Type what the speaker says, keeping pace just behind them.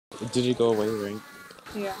Did it go away, right?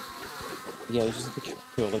 Yeah. Yeah, you just have to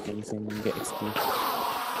kill like anything and get XP.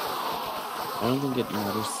 I don't think it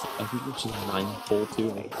matters. I think it's just mindful too.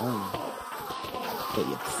 Like, I don't know. But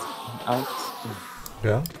yes. Alex?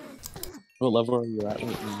 Yeah? What level are you at right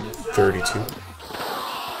now? 32.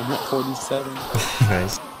 I'm at 47.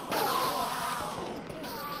 Nice.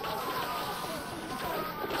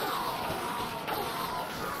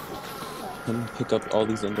 I'm gonna pick up all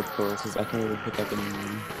these ender pearls because I can't even pick up any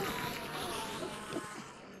more.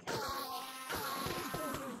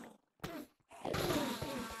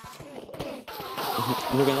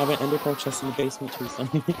 We're gonna have an ender pearl chest in the basement too, son.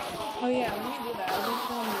 Oh yeah, let me do that. I just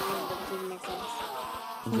don't know that doesn't make sense.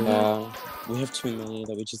 Yeah, we have too many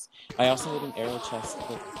that we just. I also made an arrow chest,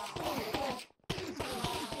 but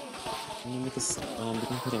I'm gonna make this. We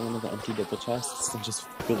can put it in one of the empty double chests and just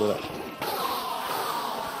fill it up.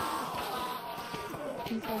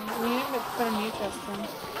 Okay, we need to put a new chest in.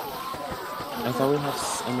 I thought we have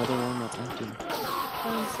another one that's empty. I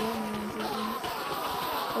don't see it.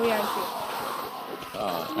 Oh yeah, I see it.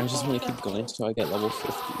 I just want to keep going until I get level 50.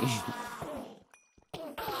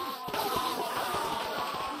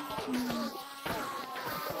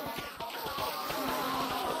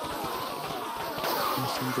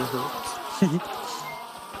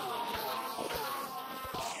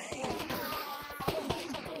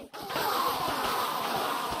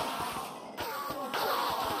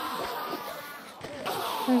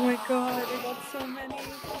 Oh my god, I got so many.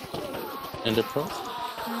 Ender pearls?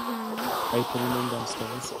 Are you putting them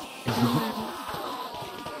downstairs?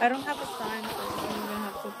 I don't have a sign for it. I'm gonna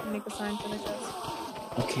have to make a sign for the chest.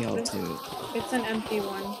 Okay, I'll do it. It's an empty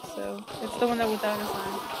one, so it's the one that without a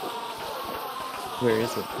sign. Where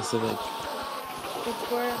is it? Is it like... It's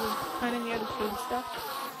where it's kind of near the food stuff.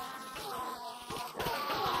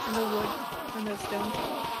 And the wood and the stone.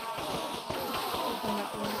 And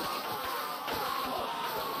that one.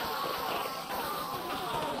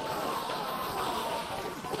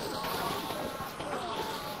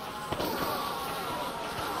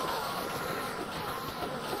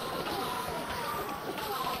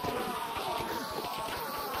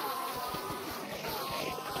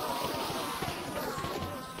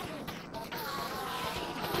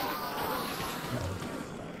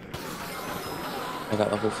 I got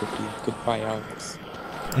level 50. Goodbye, Alex.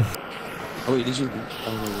 Oh wait, did you leave?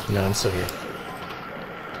 Oh, No, I'm still here.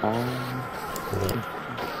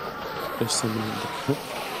 There's so many.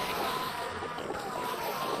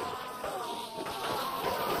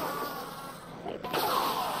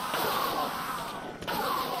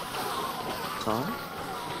 Huh?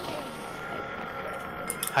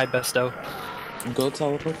 Hi, Besto. Go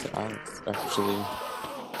teleport to Alex, actually.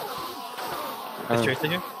 Is Tracer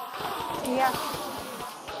here? Yeah.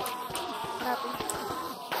 What happened?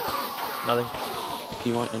 Nothing. Do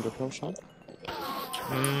you want Ender Pearl, Sean?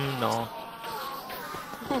 No.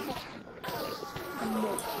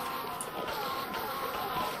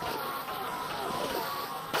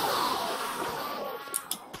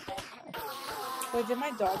 Wait, did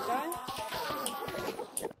my dog die?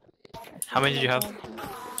 How many did you have?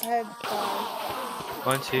 I had 5.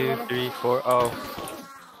 1, 2, 3, 4. Oh.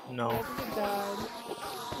 No. I think it died.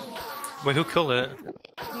 Wait, who killed it?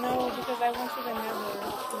 No, because I went to the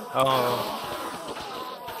nether. Oh.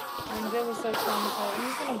 And it was so traumatized. I'm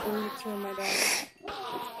just gonna bring it to my dog.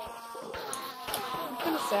 I'm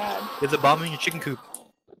kind of sad. There's a bomb in your chicken coop.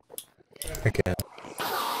 Again.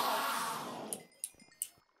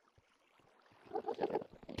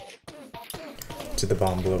 Did the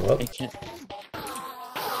bomb blow up? I can't.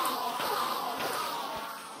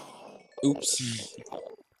 Oops.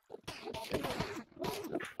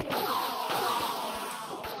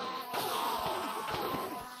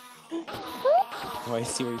 Oh, I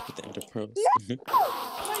see where you put the Ender Pearls.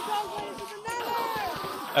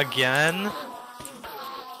 Again?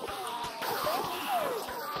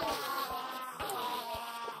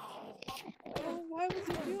 Why would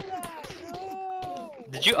you do that? No!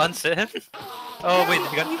 Did you unsit him? Oh, wait,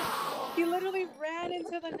 did you got... He literally ran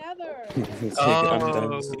into the nether! I'm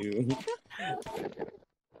done too.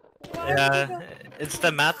 Yeah, it's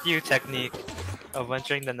the Matthew technique of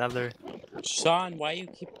entering the nether. Sean, why you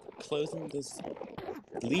keep closing this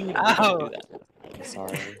lead? Ow! Do that. I'm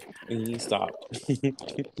sorry. You stop. Is my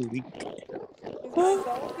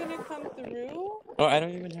dog gonna come through? Oh, I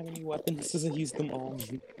don't even have any weapons because I used them all.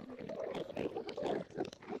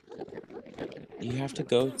 You have to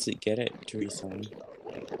go to get it, Teresa.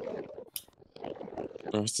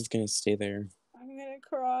 Or else it's gonna stay there. I'm gonna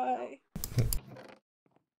cry.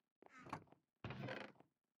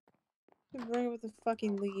 Bring it with the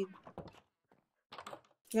fucking lead.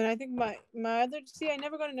 Then I think my other. See, I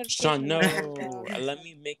never got a notification. Sean, no. about my dog. Let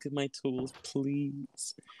me make my tools,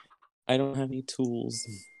 please. I don't have any tools.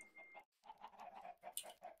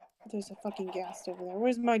 There's a fucking ghast over there.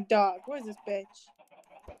 Where's my dog? Where's this bitch?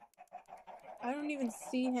 I don't even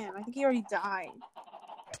see him. I think he already died.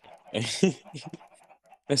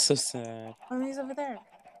 That's so sad. Oh, he's over there.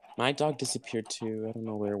 My dog disappeared too. I don't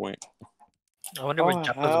know where it went. I wonder where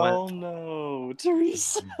Jacko's went. hell no,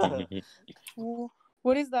 Teresa. Oh,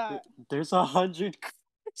 what is that? There's 100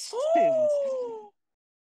 questions.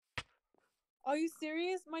 Are you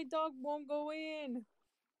serious? My dog won't go in.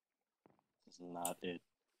 This is not it.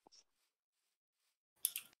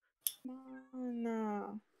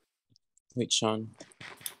 No. Wait, Sean.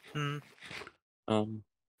 Hmm. Do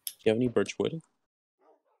you have any birch wood?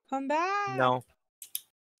 Come back. No.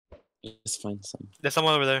 Let's find some. There's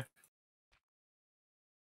someone over there.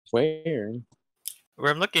 Where?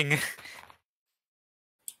 Where I'm looking.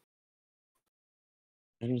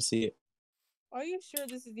 I don't see it. Are you sure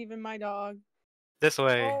this is even my dog? This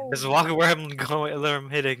way. Oh. This is walking where I'm going. Where I'm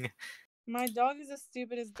hitting. My dog is the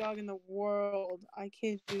stupidest dog in the world. I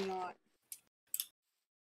kid you not.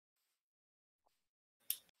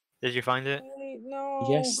 Did you find it? Wait, no.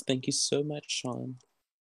 Yes, thank you so much, Sean.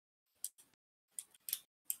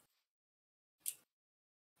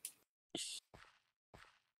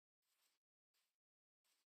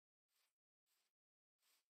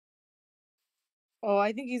 Oh,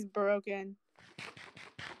 I think he's broken.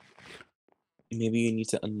 Maybe you need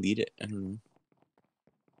to unlead it. I don't know.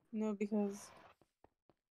 No, because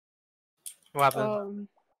What happened?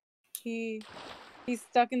 he's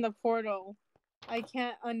stuck in the portal. I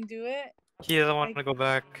can't undo it. He doesn't want to go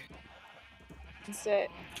back. That's it.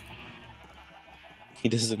 He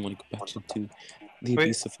doesn't want to go back into the Wait.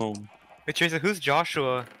 abusive home. Wait, Teresa, who's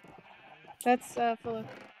Joshua? That's Phillip.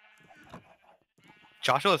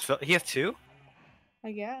 Joshua is he has two?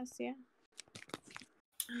 I guess, yeah.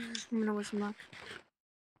 I'm gonna wish him luck.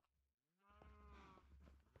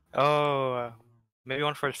 Oh, maybe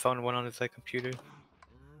one for his phone, one on his computer.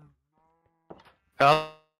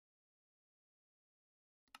 Oh,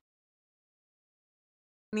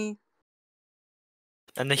 Me.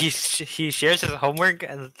 and then he shares his homework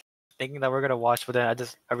and thinking that we're gonna watch, but then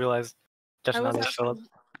I realized just now there's Phillip.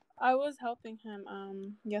 I was helping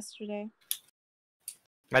him yesterday.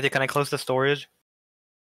 Matty, can I close the storage?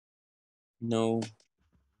 No.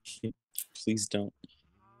 Please don't.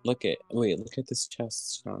 Look at this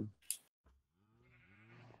chest, Sean.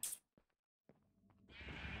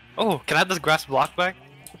 Oh, can I have this grass block back?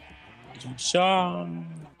 Sean!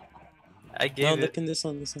 I gave No, it. look in this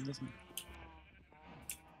one.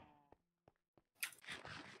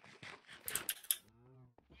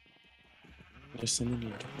 There's so many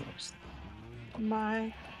doors.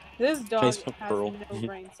 This dog Place has for Pearl. no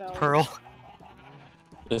brain cells. Pearl.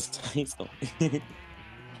 There's nice though.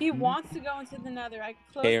 He wants to go into the nether. I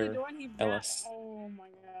closed Hair, the door and he ran. Ellis. Oh my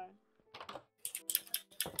god.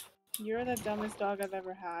 You're the dumbest dog I've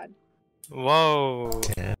ever had. Whoa.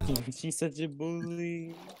 Damn. She's such a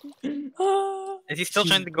bully. Is he still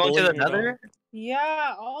She's trying to go into the bullying her nether? dog.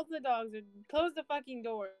 Yeah, all the dogs are. Close the fucking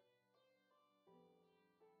door.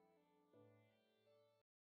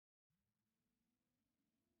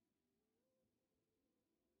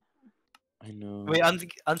 I know. Wait,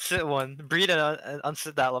 unsit one. Breed and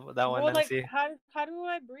unsit that one. Well, And like, see. how do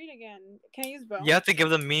I breed again? Can I use bone? You have to give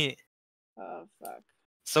them meat. Oh fuck.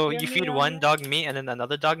 So Do you you have feed meat on one you? dog meat and then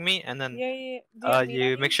another dog meat, and then Yeah. Do you have meat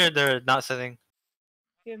you on make sure they're not sitting.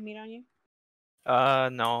 Do you have meat on you?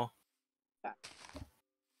 No.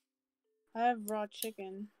 I have raw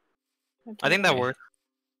chicken. I think that Okay. works.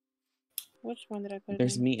 Which one did I put?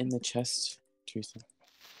 There's in? meat in the chest, Teresa.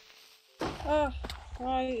 Oh,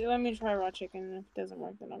 well, let me try raw chicken. And if it doesn't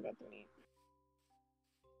work, then I'll get the meat.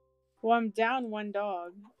 Well, I'm down one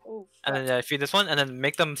dog. Oh, And then feed this one, and then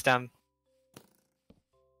make them stand.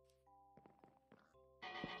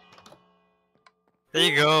 There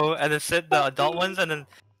you go, and then sit the adult ones, and then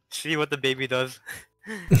see what the baby does.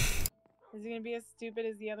 Is it gonna be as stupid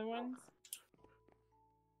as the other ones?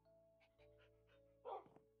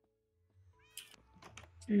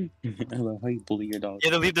 I love how you bully your dog. You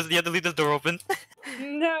have to leave this. You have to leave this door open.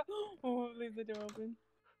 No. Oh, leave the door open.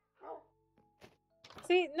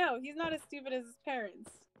 See, no, he's not as stupid as his parents.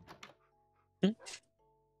 Hmm?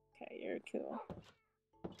 Okay, you're cool.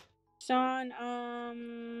 Sean,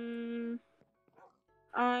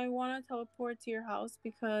 I want to teleport to your house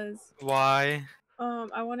because Why?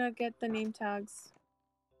 I want to get the name tags.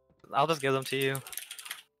 I'll just give them to you.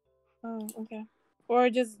 Oh, okay. Or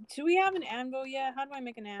just, do we have an anvil yet? How do I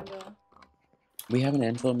make an anvil? We have an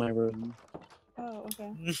anvil in my room. Oh,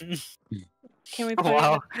 okay. Can we put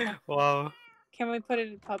Wow. it? Wow. Can we put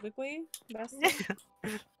it publicly? Bestie?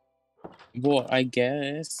 Well, I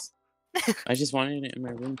guess. I just wanted it in my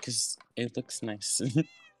room because it looks nice.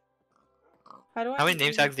 How do I? How many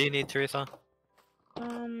name tags do you need, Teresa?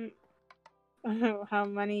 How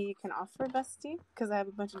many you can offer, Bestie? Because I have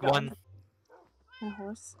a bunch of dogs. One. And a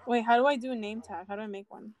horse. Wait, how do I do a name tag? How do I make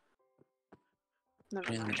one?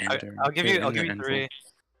 Never mind. I'll give you 3.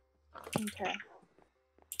 Okay.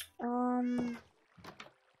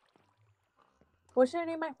 What should I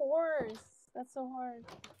name my horse? That's so hard.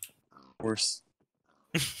 Horse.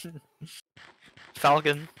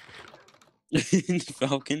 Falcon.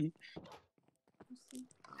 Falcon.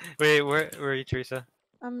 Wait, where are you, Teresa?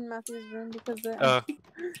 I'm in Matthew's room because Oh,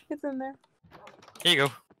 it's in there. here you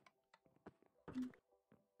go.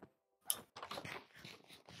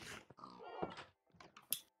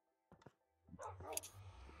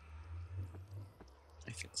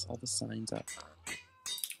 I fix all the signs up.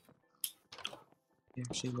 They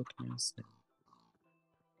actually look nice.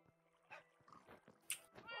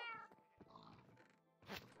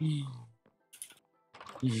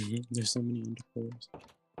 There's so many underclothes.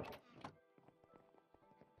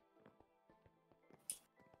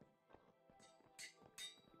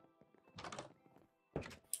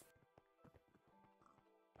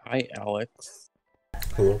 Hi, Alex.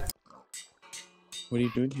 Hello. What are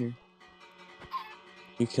you doing here?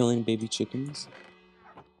 You killing baby chickens?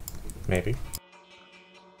 Maybe.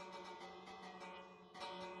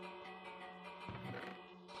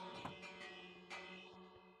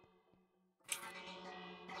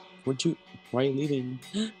 Why are you leaving?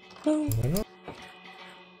 Why not?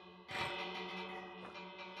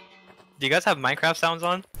 Do you guys have Minecraft sounds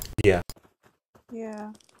on? Yeah.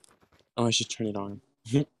 Yeah. Oh, I should turn it on.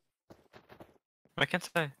 I can't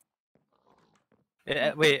say.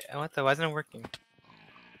 Wait, what the? Why isn't it working?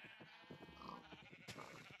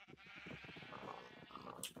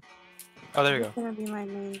 Oh, there you It's go. gonna be my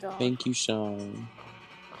main dog. Thank you, Sean.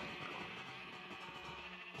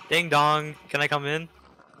 Ding dong. Can I come in?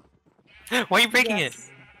 Why are you breaking it? Yes.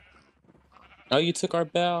 Oh, you took our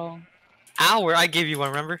bell. Ow, I gave you one,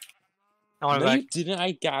 remember? I want it No, back. you didn't.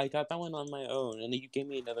 I got that one on my own, and then you gave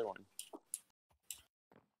me another one.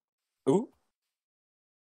 Ooh.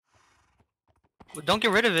 Don't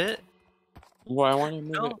get rid of it. Well, I want to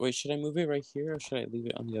move No. it. Wait, should I move it right here, or should I leave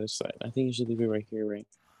it on the other side? I think you should leave it right here, right?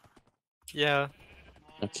 Yeah.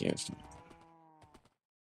 Okay.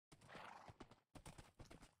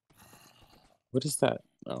 What is that?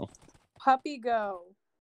 Oh. Puppy go.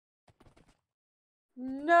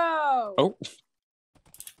 No. Oh.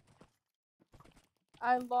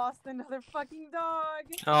 I lost another fucking dog.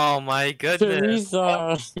 Oh my goodness.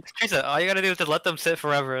 Teresa! Teresa, all you gotta do is just let them sit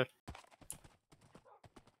forever.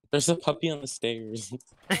 There's a puppy on the stairs. Oh,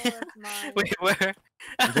 that's mine. Wait, where?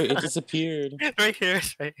 Wait, it disappeared. Right here,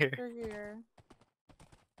 it's right here. They're here.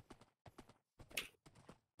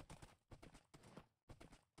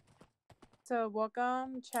 So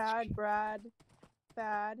welcome, Chad, Brad,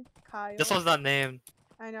 Thad, Kyle. This one's not named.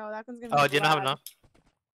 I know that one's gonna be. Oh, do you not have Vlad. enough?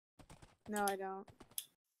 No, I don't.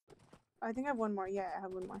 I think I have one more. Yeah, I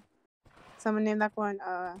have one more. Someone named that one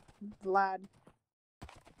Vlad.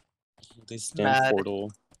 This damn Mad.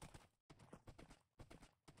 portal.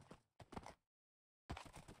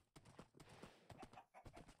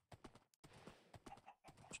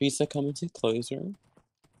 Teresa, come into closer.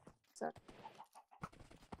 So,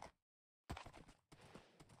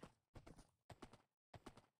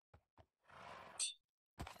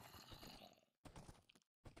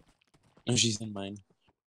 Oh, she's in mine.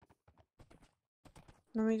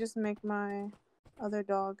 let me just make my other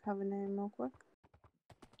dog have a name real quick.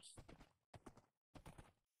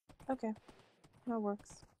 Okay, that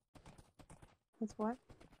works. That's what?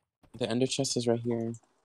 The ender chest is right here.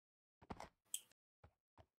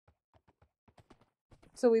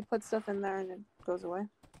 So we put stuff in there and it goes away.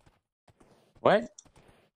 What?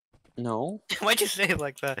 No. Why'd you say it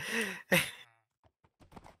like that?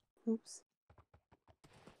 Oops.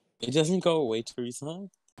 It doesn't go away, Teresa.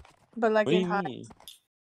 But like What do it you hides. mean?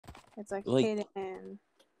 It's like Like- hidden.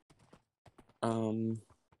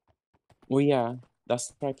 Well, yeah.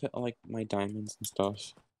 That's where I put, like, my diamonds and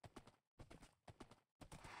stuff.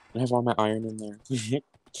 I have all my iron in there.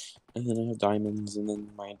 And then I have diamonds, and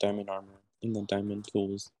then my diamond armor, and then diamond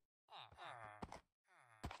tools.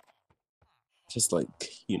 Just like,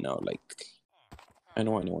 like, I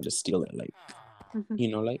don't want anyone to steal it, like,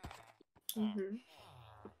 like. Mm-hmm.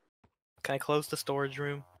 Can I close the storage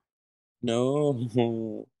room?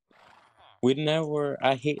 No. We never.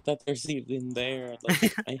 I hate that there's even there.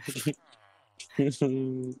 Like, I hate.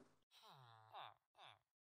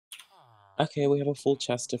 Okay, we have a full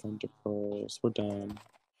chest of ender pearls. We're done.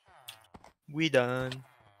 We done.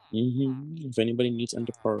 If anybody needs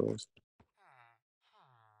ender pearls.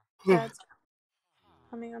 Dad's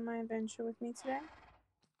coming on my adventure with me today.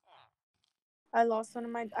 I lost one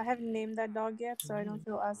of my. I haven't named that dog yet, so I don't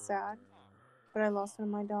feel as sad. But I lost one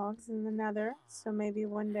of my dogs in the Nether, so maybe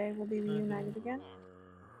one day we'll be reunited again.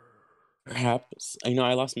 Perhaps. I know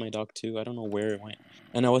I lost my dog too. I don't know where it went.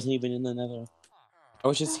 And I wasn't even in the Nether. I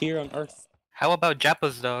was just here on Earth. How about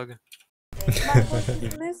Jappa's dog? My horse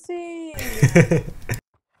is missing.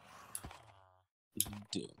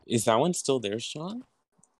 Is that one still there, Sean?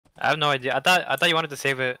 I have no idea. I thought you wanted to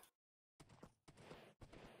save it.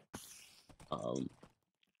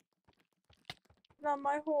 Not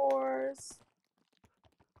my horse.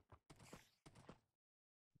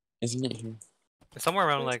 Isn't it here? It's somewhere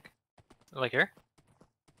around like here.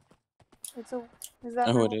 It's a. Is that?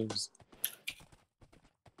 Oh, my it horse? is.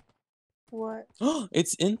 What? Oh,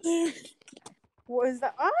 it's in there. What is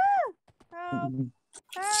that? Ah! Help!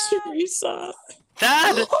 Help! Teresa.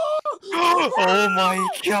 Dad! Oh my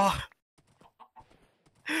god!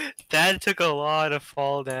 Dad took a lot of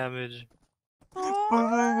fall damage.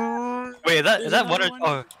 Oh! Wait, is that water? another one?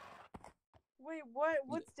 Oh, Wait, what?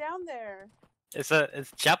 What's down there? it's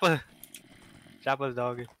Jappa's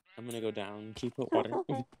dog. I'm gonna go down. Can you put water?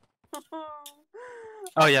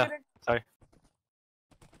 Oh yeah, sorry.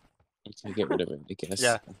 Okay, get rid of it, I guess.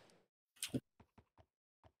 Yeah.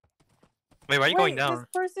 Wait, why are you going down? This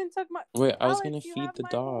person took my. Wait, I was Alex, gonna you feed have the my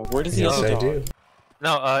dog. horse. Where does the Yes, other I dog? do.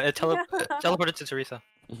 No, it teleported to Teresa.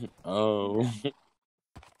 Oh. I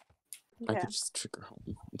Okay. could just trick her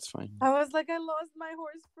home. It's fine. I was like, I lost my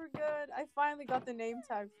horse for good. I finally got the name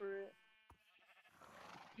tag for it.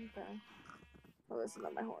 Okay. Oh, this is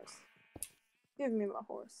not my horse. Give me my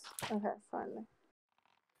horse. Okay, finally.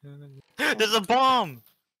 There's a bomb.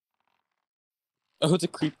 Oh, it's a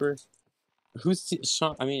creeper. Who's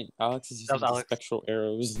Sean? I mean, Alex is That using was the Alex. spectral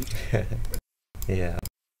arrows. Yeah.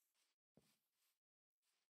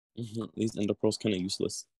 These ender pearls kind of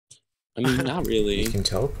useless. I mean, not really. You can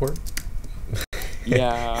teleport.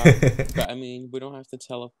 Yeah, but I mean, we don't have to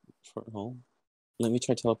teleport home. Let me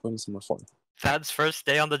try teleporting somewhere far. Thad's first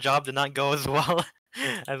day on the job did not go as well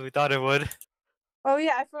as we thought it would. Oh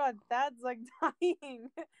yeah, I forgot. Dad's like dying.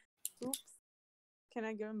 Oops. Can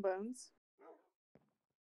I give him bones?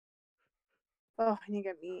 Oh, I need to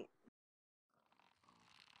get meat.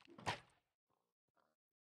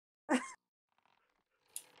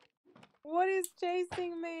 What is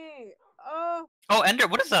chasing me? Oh, Oh, Ender,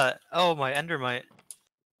 what is that? Oh, my Endermite.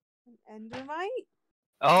 an endermite?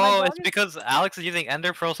 Oh, dog it's is- because Alex is using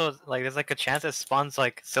Ender Pearl, so it's, like there's like a chance it spawns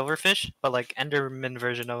like silverfish, but like Enderman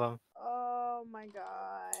version of them. Oh my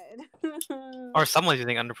god. Or someone's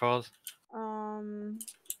using Ender Pearls.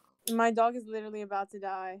 My dog is literally about to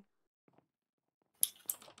die.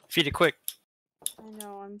 Feed it quick. I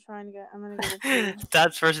know. I'm trying to get. I'm gonna get it. Food.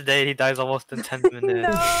 Dad's first day, he dies almost in 10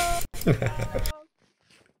 minutes. No.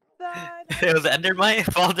 Dad, It was Endermite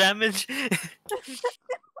fall damage.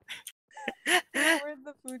 where's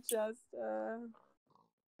the food chest?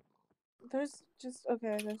 There's just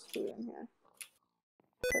okay. There's food in here.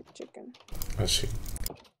 Cooked chicken. Oh shoot.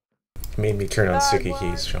 Made me turn on Dad, sticky where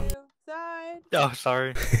keys, are Sean. you? Dad, Oh,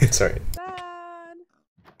 sorry. It's alright. Dad,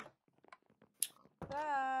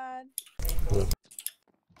 Dad, Hello.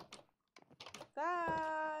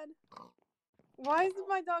 Dad. Why isn't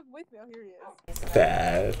my dog with me? Oh, here he is.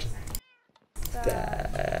 Bad. Dad.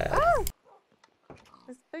 Bad. Ah!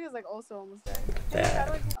 This pig is like also almost dead. Hey, how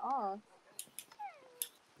do I get off?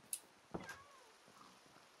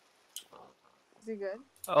 Is he good?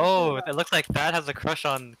 Oh, it looks like Thad has a crush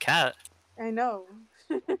on Cat. I know.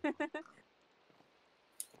 Okay,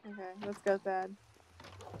 let's go, Thad.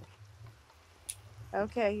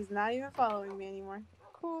 Okay, he's not even following me anymore.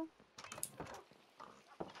 Cool.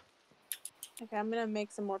 Okay, I'm gonna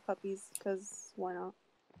make some more puppies, because why not?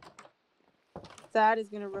 Thad is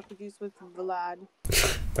gonna reproduce with Vlad.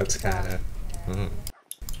 That's kinda.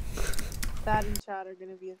 Thad and Chad are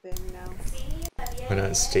gonna be a thing now. Why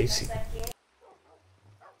not Stacy?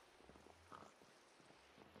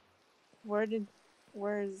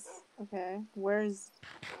 Where's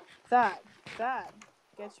Thad? Thad,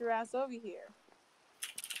 get your ass over here.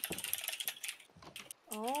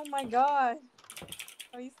 Oh my god.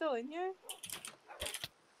 Are you still in here?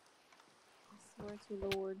 I swear to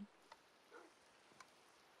Lord.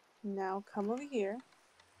 Now come over here.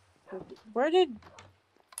 Where did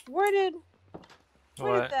What?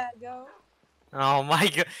 that go? Oh my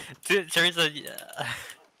god. Dude, Teresa.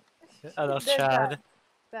 Oh, that was There's Chad. Thad.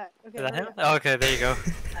 That. Okay. Is that hurry him? up. Oh, okay, there you go.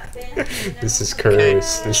 This is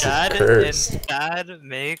cursed. This Chad is cursed. and Chad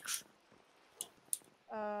makes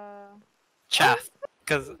Uh. chaff.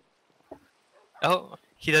 Cause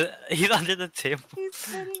he's under the table. He's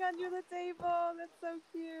sitting under the table. That's so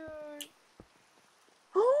cute.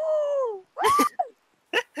 Oh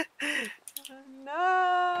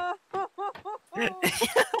no! I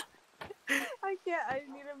can't. I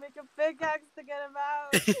need to make a pickaxe to get him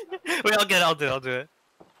out. Wait, I'll get it. I'll do it.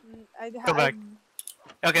 Go back.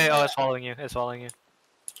 Okay. Oh, it's following you. It's following you.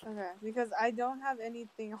 Okay, because I don't have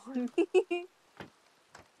anything on me.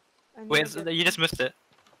 Wait, you just missed it.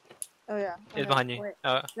 Oh yeah. It's behind you. Wait.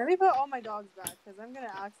 Oh. Let me put all my dogs back, because I'm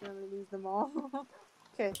gonna accidentally lose them all.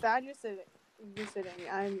 Okay, Thad, you're sitting. You're sitting.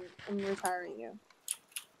 I'm retiring you.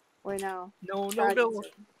 Wait, no. No, Chad is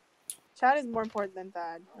sitting. Chad is more important than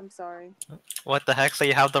Thad. I'm sorry. What the heck? So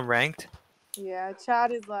you have them ranked? Yeah,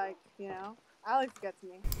 Chad is like, you know, Alex gets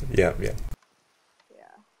me. Yeah. Yeah.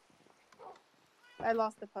 I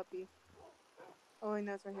lost the puppy. Oh, wait,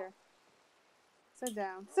 no, it's right here. Sit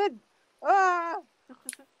down. Sit! Ah!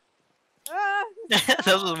 Ah! That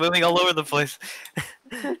was moving all over the place.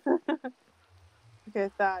 Okay,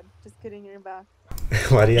 Thad. Just kidding, you're back.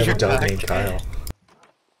 Why do you have a You're dog back. named Kyle?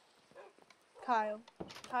 Kyle.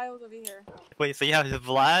 Kyle's over here. Wait, so you have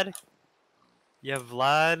Vlad,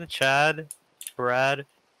 Chad, Brad,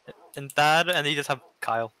 and Thad, and then you just have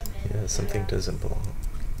Kyle. Yeah, something doesn't belong.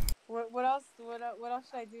 What else? What else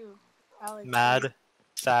should I do, Alex? Mad,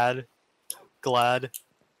 sad, glad.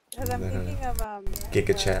 Because I'm thinking of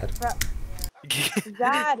Giga Chad.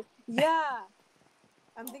 Dad. Yeah.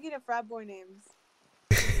 I'm thinking of frat boy names.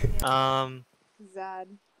 Zad.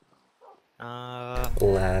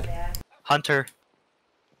 Lad. Hunter.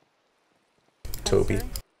 Toby.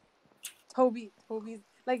 Toby's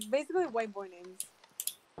like basically white boy names.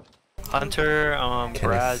 Hunter,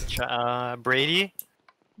 Brad, Kenneth. Brady.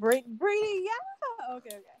 Brady, yeah.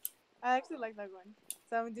 Okay. I actually like that one.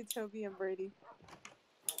 So I'm gonna do Toby and Brady.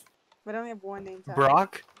 But I only have one name tag.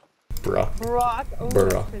 Brock. Brock. Brock. Oh, Brock.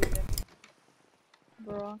 that's pretty good.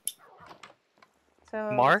 Brock.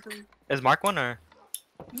 So Mark? Is Mark one or?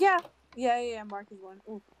 Yeah. Mark is one.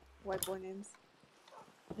 Ooh, white boy names.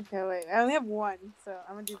 Okay, wait. I only have one, so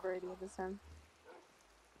I'm gonna do Brady this time.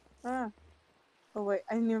 Oh wait,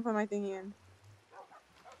 I didn't even put my thingy in.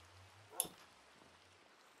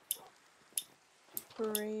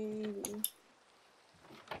 Brady.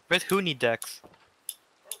 Where's who need decks?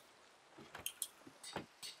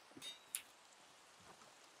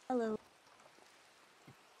 Hello.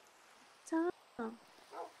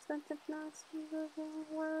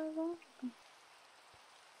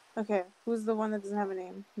 Okay, who's the one that doesn't have a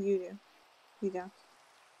name? You do. You don't.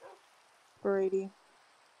 Brady.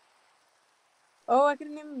 Oh, I could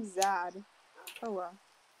name him Zad. Oh well.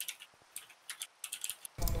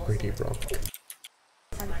 Brady Brock.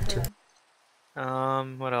 Hunter.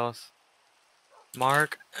 What else?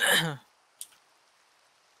 Mark.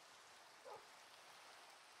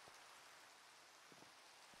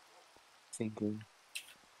 Thinking.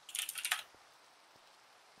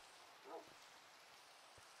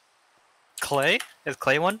 Clay? Is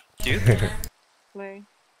Clay one? Duke? Clay.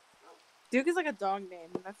 Duke is like a dog name.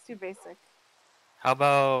 That's too basic. How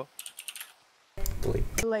about? Blake.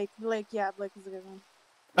 Blake. Yeah, Blake is a good one.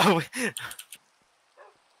 Oh, wait.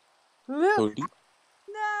 Luke. Cody?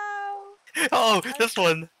 No. Oh, this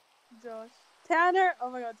one. Josh. Tanner. Oh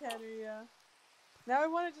my God, Tanner. Yeah. Now I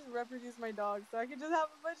want to just reproduce my dog so I can just have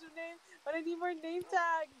a bunch of names, but I need more name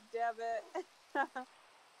tags. Damn it.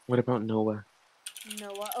 What about Noah?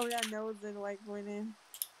 Noah. Oh yeah, Noah's a white boy name.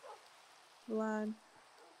 Vlad.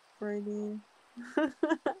 Brady.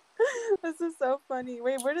 This is so funny.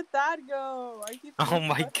 Wait, where did that go? I keep. Oh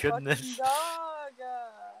my that fucking goodness. Dog.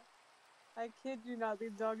 I kid you not.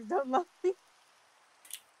 These dogs don't love me.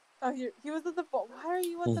 Oh, he was at the bottom. Why are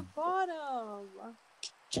you at the bottom?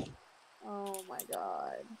 Oh my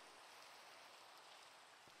God.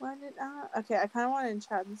 Why did I? Okay, I kind of want to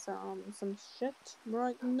enchant some shit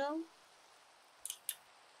right now.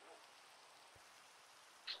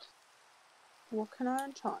 What can I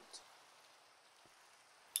enchant?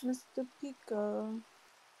 Mr. Pika.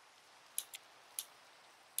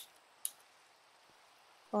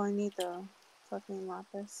 Oh, I need the fucking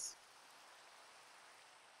lapis.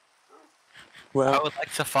 I Well, would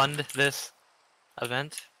like to fund this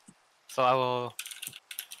event, so I will.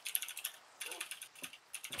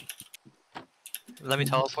 Let me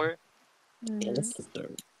teleport. yeah, let's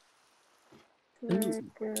start.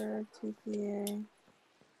 Trigger TPA.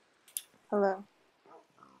 Hello.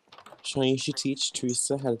 Sean, you should teach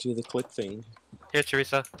Teresa how to do the click thing. Here,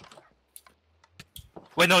 Teresa.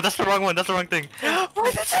 Wait, no, that's the wrong one. That's the wrong thing. Why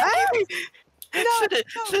is it attacking me? No, Sit it,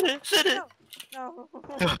 no, sit it, sit it. No.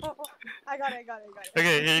 I got it.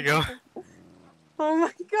 Okay, here you go. Oh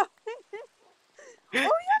my god. Oh, you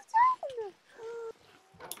have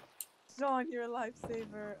 10! Sean, you're a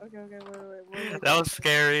lifesaver. Okay, wait. What am I That was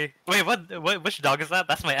scary. Wait, what? Which dog is that?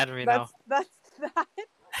 That's my enemy now. That's that.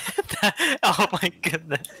 Oh my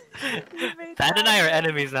goodness. You made Pat and I are that.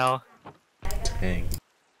 enemies now. Dang.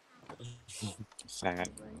 Sad.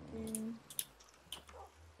 Breaking.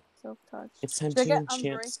 Silk touch. It's time Should I to get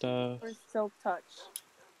enchant unbreaking stuff. or silk touch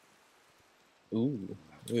Ooh.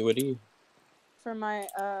 Wait, what do you? for my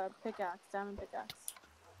pickaxe, diamond pickaxe?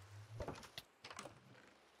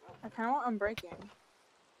 I kind of want unbreaking.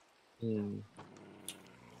 Hmm.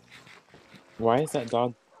 Why is that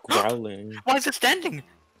dog growling? Why is it standing?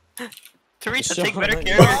 Teresa, take Sean. better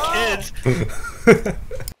care of your kids.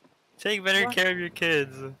 Take better What? care of your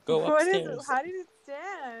kids. Go What is upstairs. it? How did it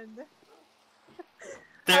stand?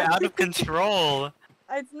 They're How out did of control.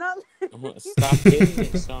 It's not. Stop hitting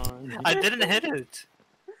it, Sean. I didn't hit it.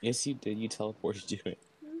 Yes, you did. You teleported to it.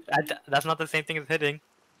 That's not the same thing as hitting.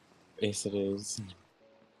 Yes, it is.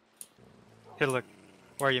 Here, look.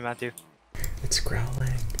 Where are you, Matthew? It's growling.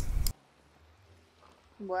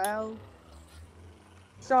 Well,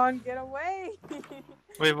 Sean, get away!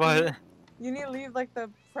 Wait, what? You need to leave like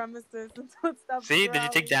the premises and don't stop. See? Did you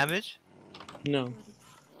take growling. damage? No.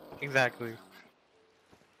 Exactly.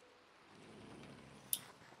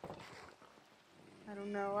 I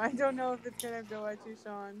don't know. I don't know if it's gonna go at you,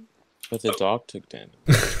 Sean. But the dog took damage.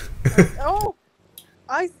 Oh!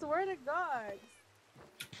 I swear to God!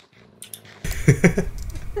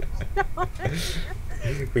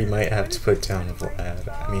 We might have to put down a Vlad.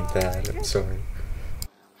 I mean Thad, I'm sorry.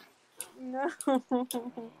 No.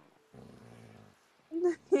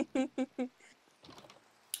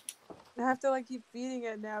 I have to like keep feeding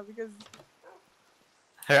it now because.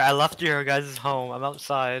 Here, I left your guys' home. I'm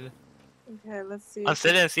outside. Okay, let's see. I'm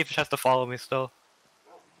sitting and see if it has to follow me still.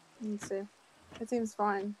 Let's see. It seems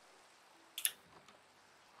fine.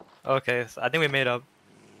 Okay, so I think we made up.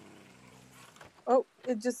 Oh,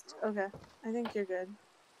 it just okay. I think you're good.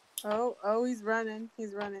 Oh, he's running.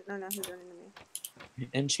 He's running. No, he's running to me.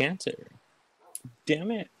 Enchanter.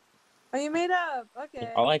 Damn it. Oh, you made up.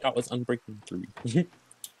 Okay. All I got was Unbreaking 3.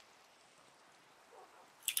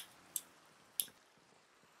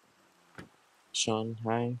 Sean,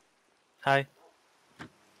 hi. Hi.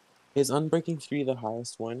 Is Unbreaking 3 the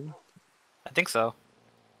highest one? I think so.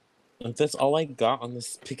 That's all I got on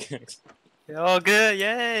this pickaxe. Oh, good!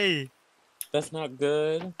 Yay! That's not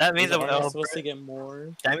good. That means Are I it'll supposed to get more?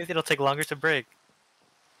 That means it'll take longer to break.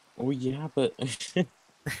 Oh yeah, but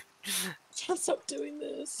just stop doing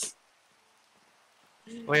this.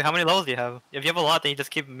 Wait, how many levels do you have? If you have a lot, then you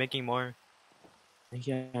just keep making more.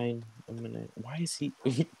 Yeah, I'm gonna. Why is he?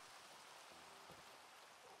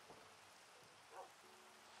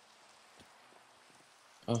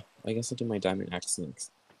 Oh, I guess I'll do my diamond axe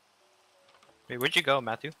next. Wait, where'd you go,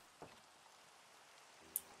 Matthew?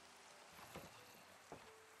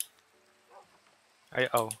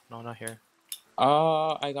 Oh, no, not here.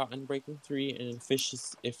 I got Unbreaking 3 and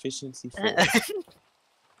efficiency 4.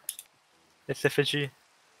 It's effigy.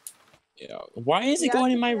 Yeah. Why is it Yeah,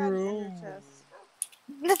 going I in my think I have room?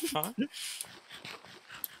 ender chest. Huh?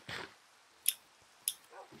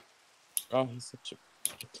 Oh, he's such a.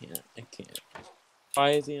 I can't.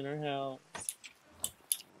 Why is he in our house?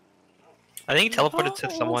 I think he teleported to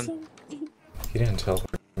someone. Awesome. You didn't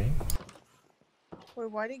teleport me. Wait,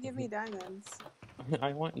 why did you give me diamonds?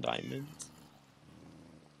 I want diamonds.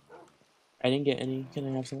 I didn't get any. Can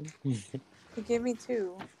I have some? You gave me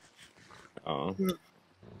 2. Oh.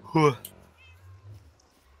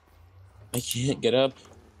 I can't get up.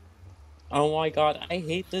 Oh my god, I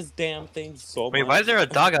hate this damn thing so much. Wait, why is there a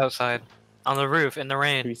dog outside? On the roof, in the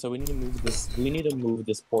rain. So we need to move this. We need to move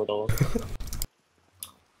this portal.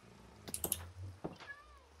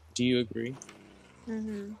 Do you agree?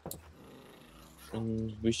 Mm-hmm.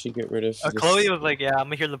 And we should get rid of. This. Chloe was like, yeah, I'm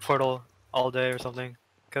gonna hear the portal all day or something.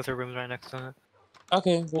 Because her room's right next to it.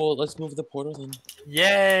 Okay, well, let's move the portal then.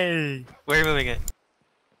 Yay! Where are you moving it?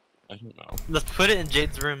 I don't know. Let's put it in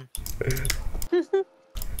Jade's room.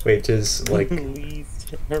 Wait, does like Please,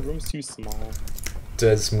 her room's too small.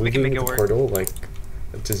 does can moving make it the work. portal like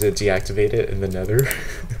does it deactivate it in the Nether?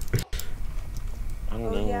 I don't Oh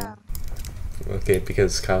know. yeah. Okay,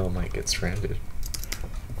 because Kyle might get stranded.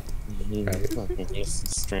 Right. Yes,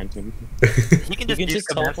 stranded. He can just can use just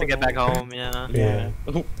commands to teleport get back home. home, yeah. Yeah.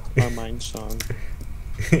 Oh, our mind, Sean.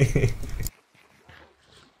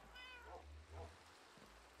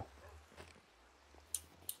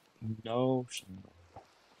 No, Sean.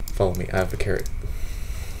 Follow me. I have a carrot.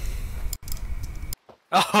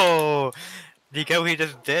 Oh, do you get what he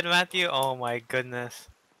just did, Matthew? Oh my goodness.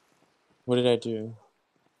 What did I do?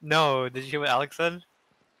 No, did you hear what Alex said?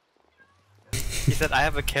 He said, "I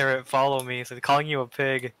have a carrot. Follow me." So calling you a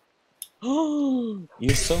pig.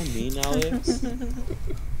 You're so mean, Alex.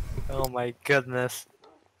 Oh my goodness.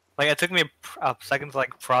 Like it took me a second to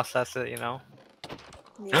like process it, you know.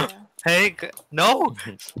 Yeah. Hey, no!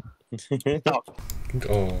 Stop.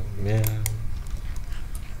 Oh man.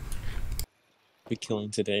 We're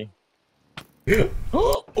killing today.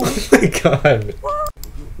 Oh my god.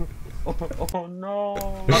 Oh no!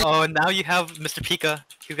 Oh, now you have Mr. Pika.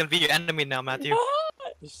 He's gonna be your enemy now, Matthew.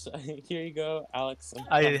 Here you go, Alex.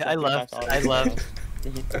 I left. I left.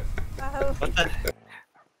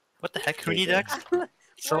 What the heck? Who needs X?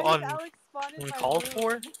 So Why on did Alex spawn in my called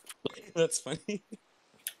room? for? That's funny.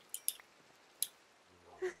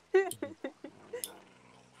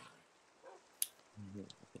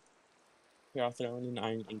 Here, I'll throw in an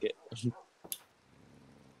iron ingot.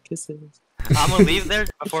 Kisses. I'm gonna leave there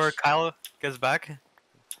before Kyle gets back.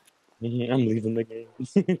 I'm leaving the game.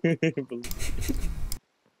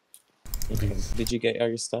 Okay. Did you get all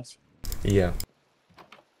your stuff? Yeah.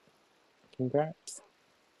 Congrats.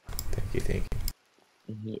 Thank you. Thank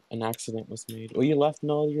you. An accident was made. Oh, you left?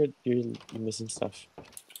 No, you're missing stuff.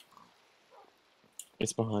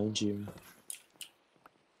 It's behind you.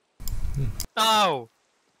 Oh!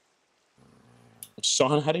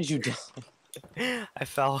 Sean, how did you die? I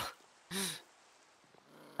fell.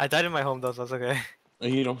 I died in my home though, so that's okay. Oh,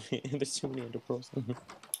 you don't. There's too many underpros.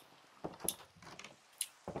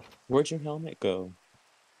 Where'd your helmet go?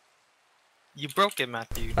 You broke it,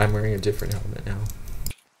 Matthew. I'm wearing a different helmet now.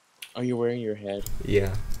 Are you wearing your head?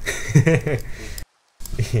 Yeah.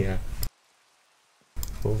 Yeah.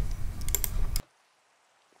 Cool.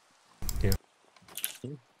 Yeah.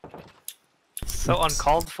 So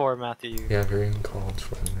uncalled for, Matthew. Yeah, very uncalled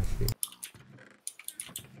for, Matthew.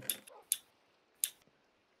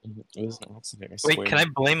 It was an accident, I Wait, swear. can I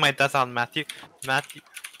blame my death on Matthew? Matthew,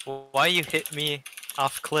 why you hit me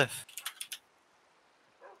off cliff?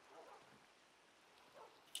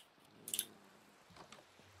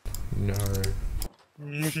 No.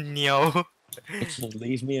 No.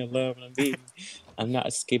 Leave me alone, I'm not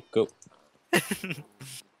a scapegoat.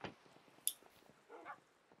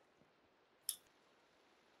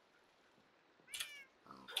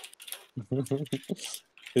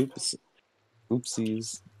 Oops.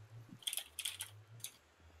 Oopsies.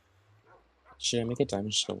 Should I make a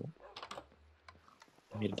diamond shovel?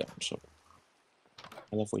 I made a diamond shovel.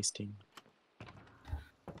 I love wasting.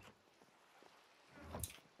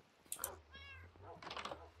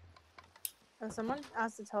 Oh, someone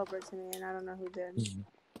asked to teleport to me, and I don't know who did.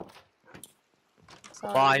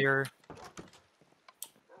 Sorry. Liar.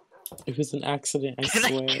 It was an accident, I Can I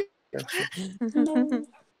swear. No.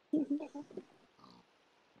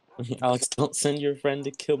 Alex, don't send your friend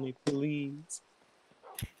to kill me, please.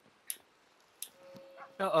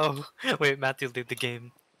 Uh-oh. Wait, Matthew, leave the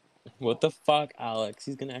game. What the fuck, Alex?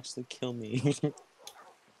 He's gonna actually kill me.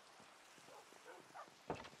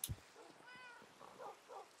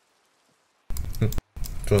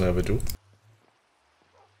 Do you want to have a duel?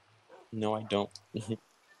 No, I don't.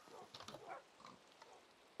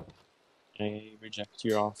 I reject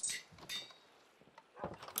your offer.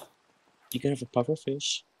 You can have a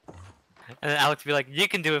pufferfish. And then Alex be like, you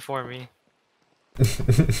can do it for me.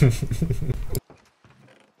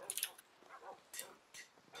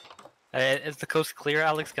 Is the coast clear,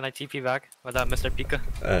 Alex? Can I TP back without Mr. Pika?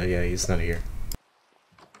 Yeah, he's not here.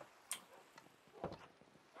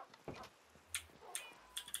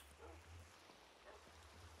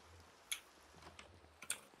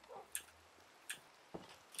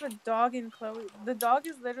 The dog and Chloe. The dog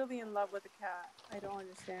is literally in love with the cat. I don't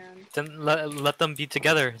understand. Then let them be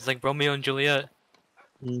together. It's like Romeo and Juliet.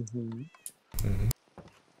 Mm-hmm. Mm-hmm.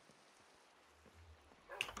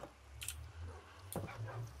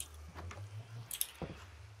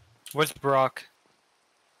 Where's Brock?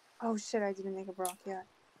 Oh shit! I didn't make a Brock yet.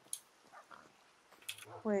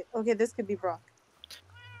 Wait. Okay, this could be Brock.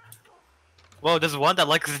 Whoa, there's one that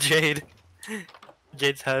likes Jade.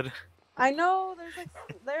 Jade's head. I know. There's like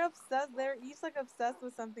they're obsessed. They're each like obsessed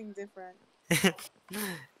with something different.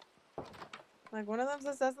 Like one of them's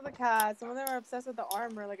obsessed with the cat. Some of them are obsessed with the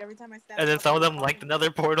armor. Like every time I stand. And then up, some of I'm them like another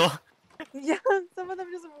portal. Yeah, some of them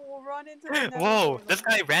just run into the nether Whoa, portal. this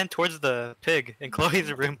guy ran towards the pig in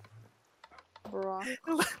Chloe's room. Brock.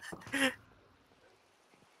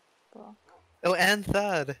 Brock. Oh, and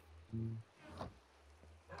Thad.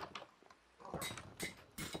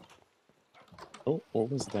 Oh,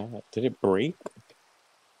 what was that? Did it break?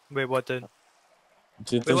 Wait, what did?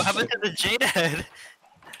 Did Wait, what the- happened to the jade head?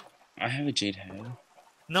 I have a jade head.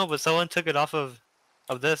 No, but someone took it off of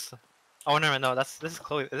this. Oh no, this is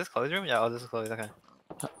Chloe. Is this Chloe's room? Yeah. Oh, this is Chloe's. Okay.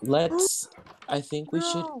 Let's. I think we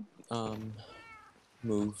should No.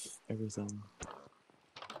 move everything.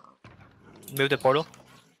 Move the portal.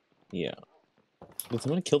 Yeah. Did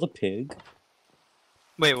someone kill the pig?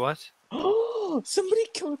 Wait, what? Oh! Somebody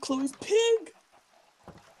killed Chloe's pig.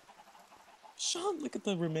 Sean, look at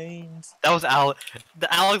the remains. That was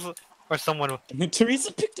the Alex or someone. And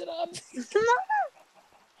Teresa picked it up.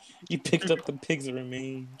 You picked up the pig's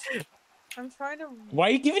remains. I'm trying to. Why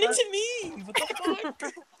are you giving it to me? What the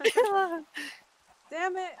fuck?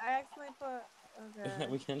 Damn it! I accidentally put. Okay.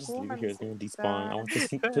 We can't just Cool, leave it I'm here. It's gonna despawn. I want this.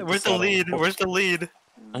 Where's the lead? Where's the lead?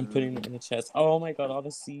 I'm putting it in the chest. Oh my god, all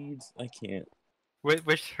the seeds. I can't.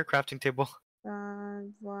 Where's her crafting table?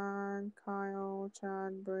 Chad, Vlad, Kyle,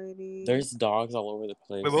 Chad, Brady. There's dogs all over the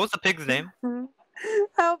place. Wait, what was the pig's name?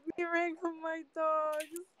 Help me rank up my dogs.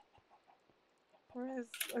 Where is?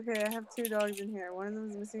 Okay, I have 2 dogs in here. One of them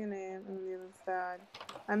is missing a name, and the other's sad.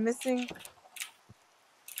 I'm missing.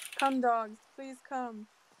 Come, dogs, please come.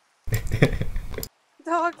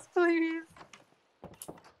 Dogs, please.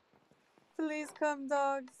 Please come,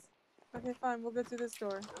 dogs. Okay, fine. We'll go through this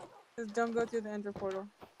door. Just don't go through the ender portal.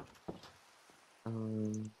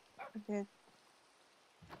 Okay.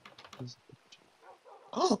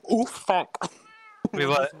 Oh fuck! Wait,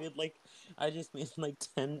 what? I just made like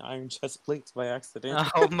 10 iron chest plates by accident.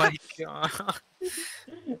 Oh my god.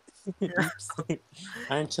 Oops.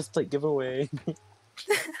 Iron chest plate giveaway.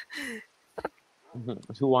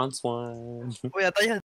 Who wants one? Wait, I thought you had